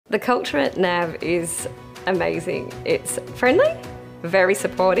The culture at NAB is amazing. It's friendly, very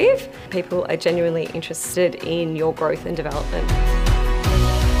supportive. People are genuinely interested in your growth and development.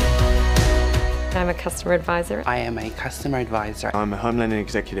 I'm a customer advisor. I am a customer advisor. I'm a home lending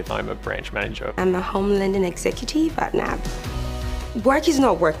executive. I'm a branch manager. I'm a home lending executive at NAB. Work is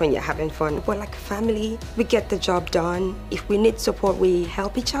not work when you're having fun. We're like a family. We get the job done. If we need support, we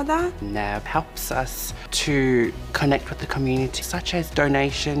help each other. NAB helps us to connect with the community, such as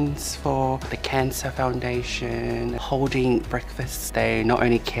donations for the Cancer Foundation, holding breakfasts. They not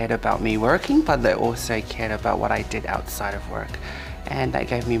only cared about me working, but they also cared about what I did outside of work. And that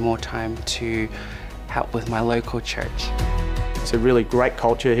gave me more time to help with my local church. It's a really great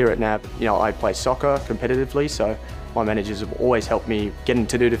culture here at NAB. You know, I play soccer competitively, so my managers have always helped me getting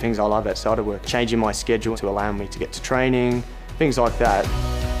to do the things I love outside of work, changing my schedule to allow me to get to training, things like that.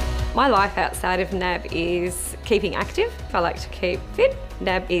 My life outside of NAB is keeping active. I like to keep fit.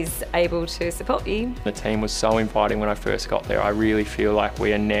 NAB is able to support you. The team was so inviting when I first got there. I really feel like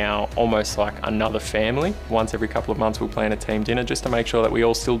we are now almost like another family. Once every couple of months we'll plan a team dinner just to make sure that we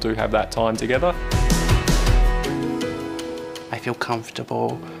all still do have that time together. I feel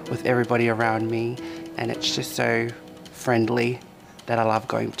comfortable with everybody around me, and it's just so friendly that I love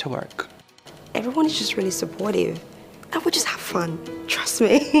going to work. Everyone is just really supportive, and we just have fun. Trust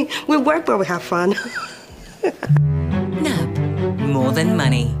me, we work where we have fun. NAB, more than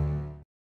money.